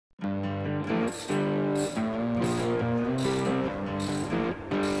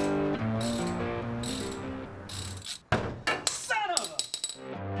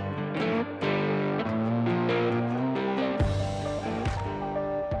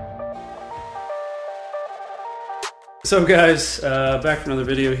So guys, back for another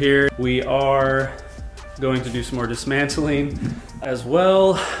video here. We are going to do some more dismantling as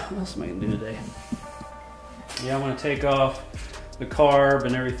well. What else am I gonna do today? Yeah, I'm gonna take off the carb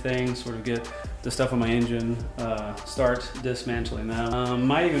and everything, sort of get the stuff on my engine, start dismantling that.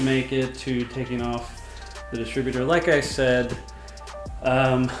 Might even make it to taking off the distributor. Like I said,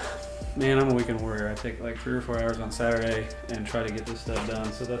 man, I'm a weekend warrior. I take like 3 or 4 hours on Saturday and try to get this stuff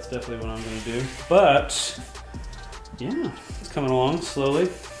done. So that's definitely what I'm gonna do. But yeah, it's coming along slowly.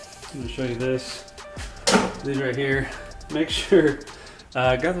 I'm gonna show you this. These right here. Make sure,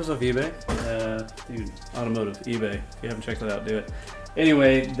 I got those off eBay. Dude, automotive, eBay. If you haven't checked that out, do it.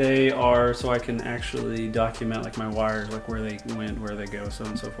 Anyway, they are so I can actually document like my wires, like where they went, where they go, so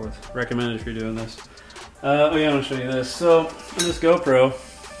on and so forth. Recommended if you're doing this. Oh yeah, I'm gonna show you this. So on this GoPro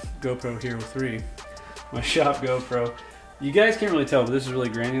Hero 3, my shop GoPro. You guys can't really tell, but this is really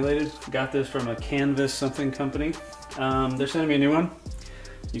granulated. Got this from a Canvas something company. They're sending me a new one.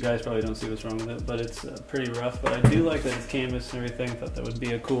 You guys probably don't see what's wrong with it, but it's pretty rough. But I do like that it's canvas and everything. Thought that would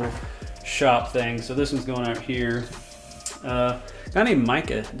be a cool shop thing. So this one's going out here. A guy named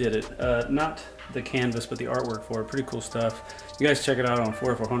Micah did it. Not the canvas, but the artwork for it. Pretty cool stuff. You guys check it out on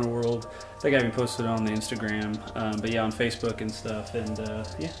F100 World. I think I even posted it on the Instagram, but yeah, on Facebook and stuff. And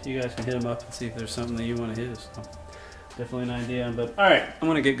yeah, you guys can hit them up and see if there's something that you want to hit. So definitely an idea. But all right, I'm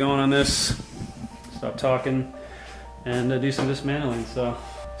gonna get going on this. Stop talking and do some dismantling. So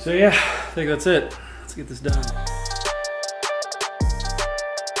yeah, I think that's it. Let's get this done.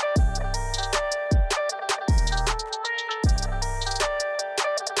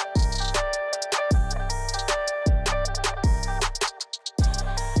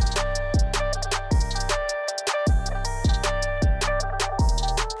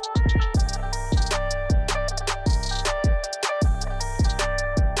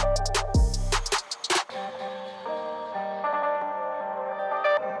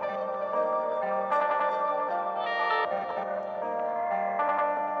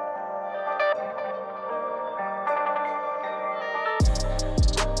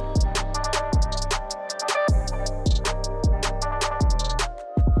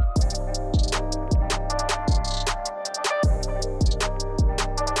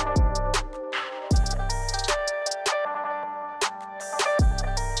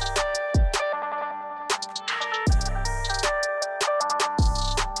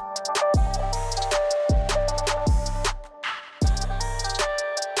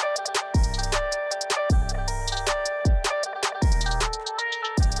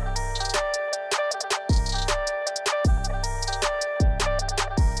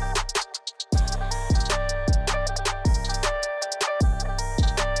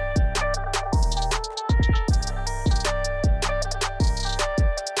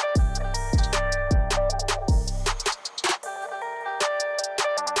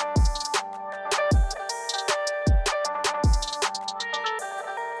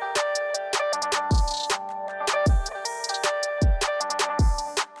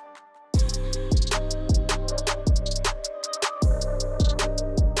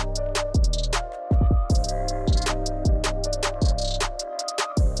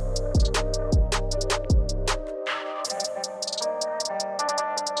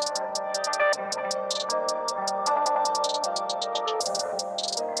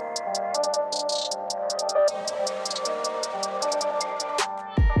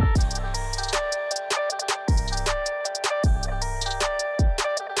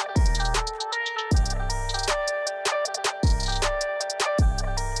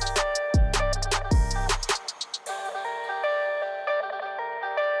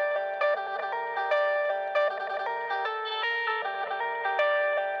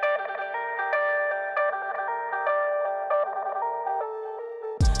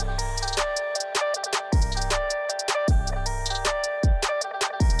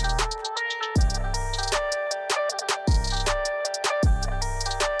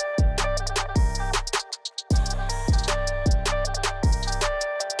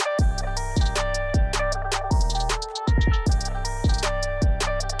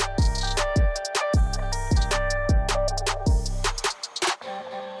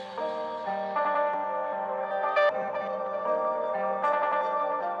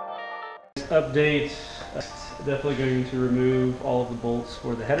 Update, definitely going to remove all of the bolts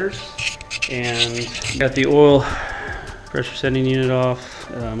for the headers, and got the oil pressure sending unit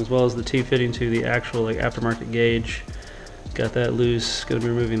off, as well as the T-fitting to the actual like aftermarket gauge. Got that loose, gonna be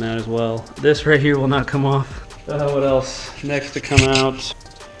removing that as well. This right here will not come off. What else? Next to come out,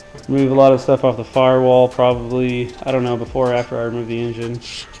 remove a lot of stuff off the firewall probably, I don't know, before or after I remove the engine.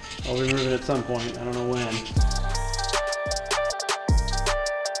 I'll remove it at some point, I don't know when.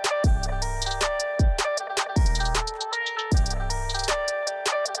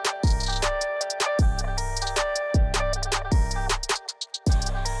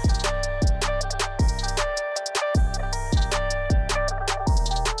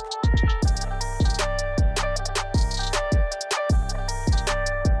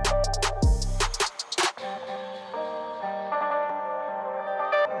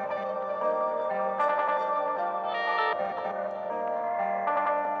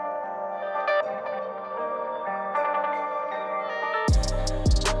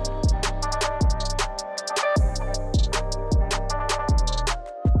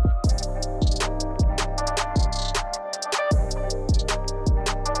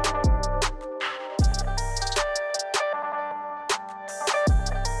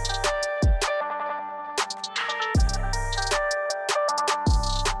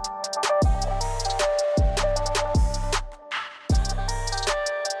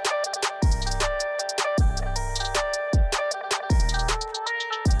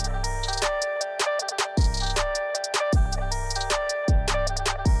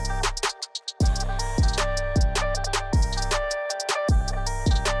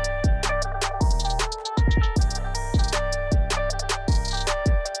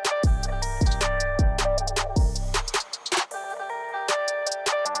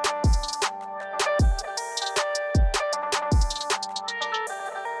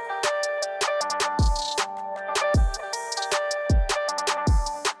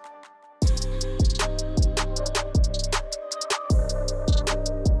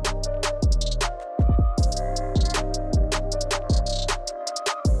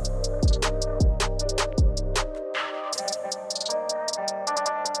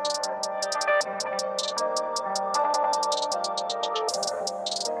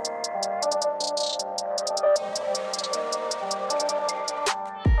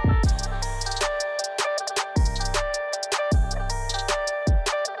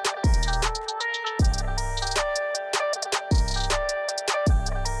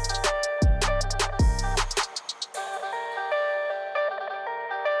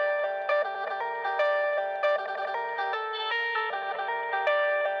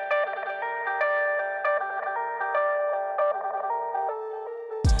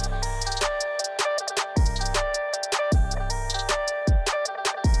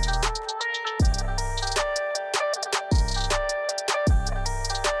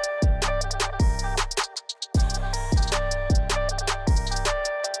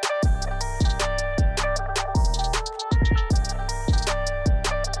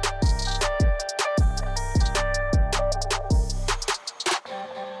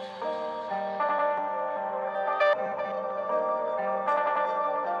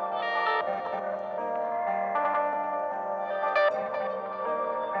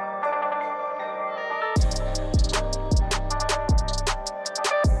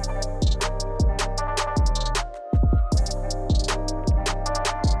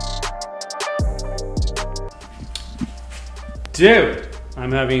 Dude,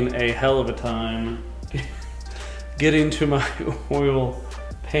 I'm having a hell of a time getting to my oil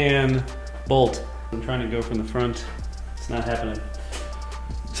pan bolt. I'm trying to go from the front. It's not happening.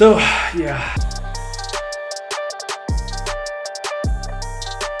 So, yeah.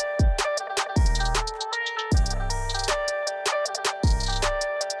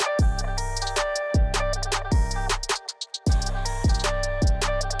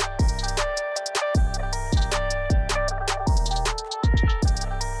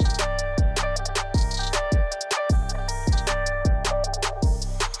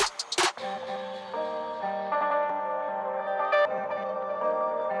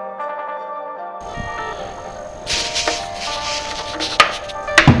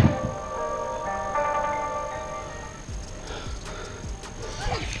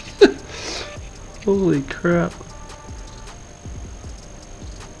 Holy crap.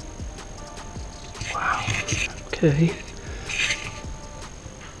 Wow. Okay.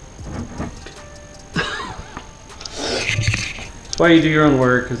 That's why you do your own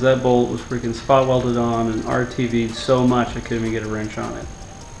work, because that bolt was freaking spot welded on and RTV'd so much I couldn't even get a wrench on it.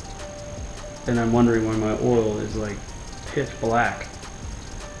 And I'm wondering why my oil is like pitch black.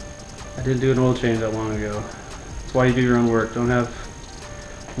 I didn't do an oil change that long ago. That's why you do your own work. Don't have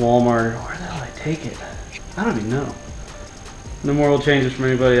Walmart. Where the hell did I take it? I don't even know. No more oil changes from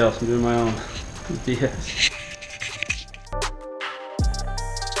anybody else. I'm doing my own. BS.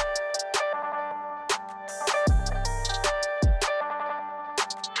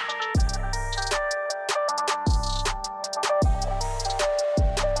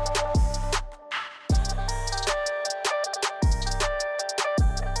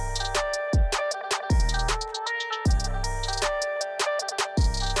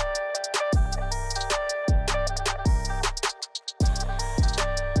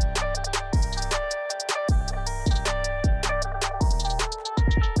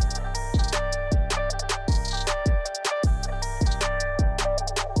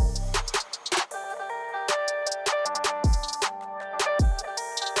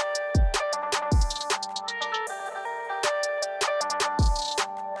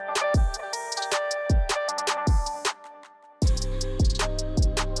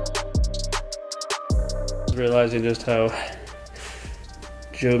 Realizing just how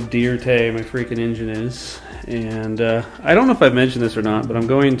Joe Dierte my freaking engine is, and I don't know if I've mentioned this or not, but I'm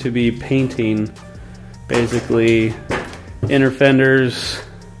going to be painting basically inner fenders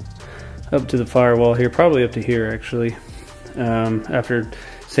up to the firewall here, probably up to here actually, after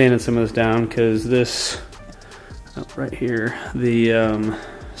sanding some of this down, because this right here, the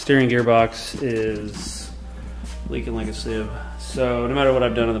steering gearbox is leaking like a sieve. So no matter what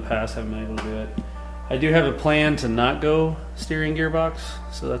I've done in the past, I haven't been able to do it. I do have a plan to not go steering gearbox,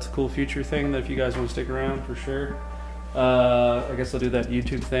 so that's a cool future thing that if you guys want to stick around, for sure. I guess I'll do that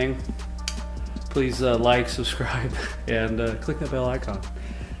YouTube thing. Please like, subscribe, and click that bell icon.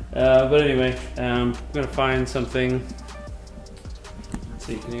 But anyway, I'm going to find something. Let's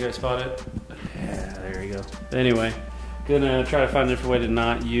see, can you guys spot it? Yeah, there you go. Anyway, gonna try to find a different way to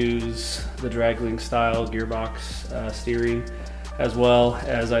not use the drag link style gearbox steering, as well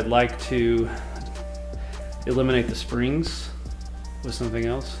as I'd like to eliminate the springs with something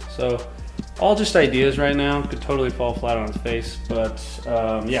else. So all just ideas right now, could totally fall flat on its face, but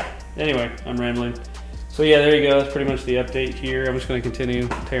yeah, anyway, I'm rambling. So yeah, there you go, that's pretty much the update here. I'm just going to continue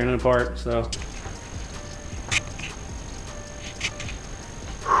tearing it apart. So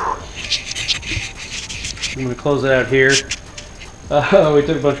I'm going to close it out here. We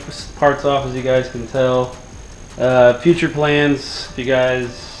took a bunch of parts off, as you guys can tell. Future plans, if you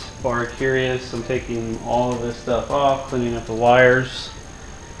guys are curious, I'm taking all of this stuff off, cleaning up the wires.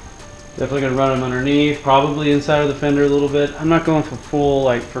 Definitely gonna run them underneath, probably inside of the fender a little bit. I'm not going for full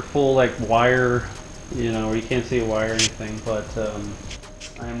wire, you know, where you can't see a wire or anything, but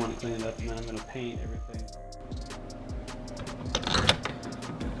I am want to clean it up, and then I'm gonna paint everything.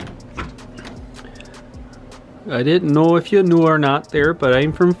 I didn't know if you knew or not there, but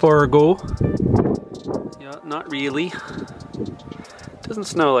I'm from Fargo. Yeah, not really. Doesn't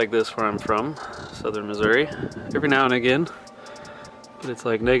snow like this where I'm from, southern Missouri. Every now and again, but it's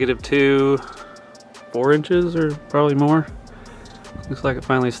like -2, 4 inches or probably more. Looks like it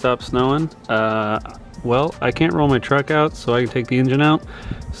finally stopped snowing. Well, I can't roll my truck out so I can take the engine out,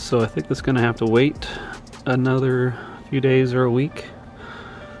 so I think that's gonna have to wait another few days or a week.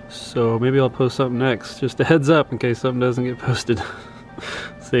 So maybe I'll post something next. Just a heads up in case something doesn't get posted.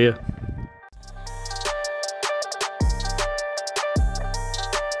 See ya.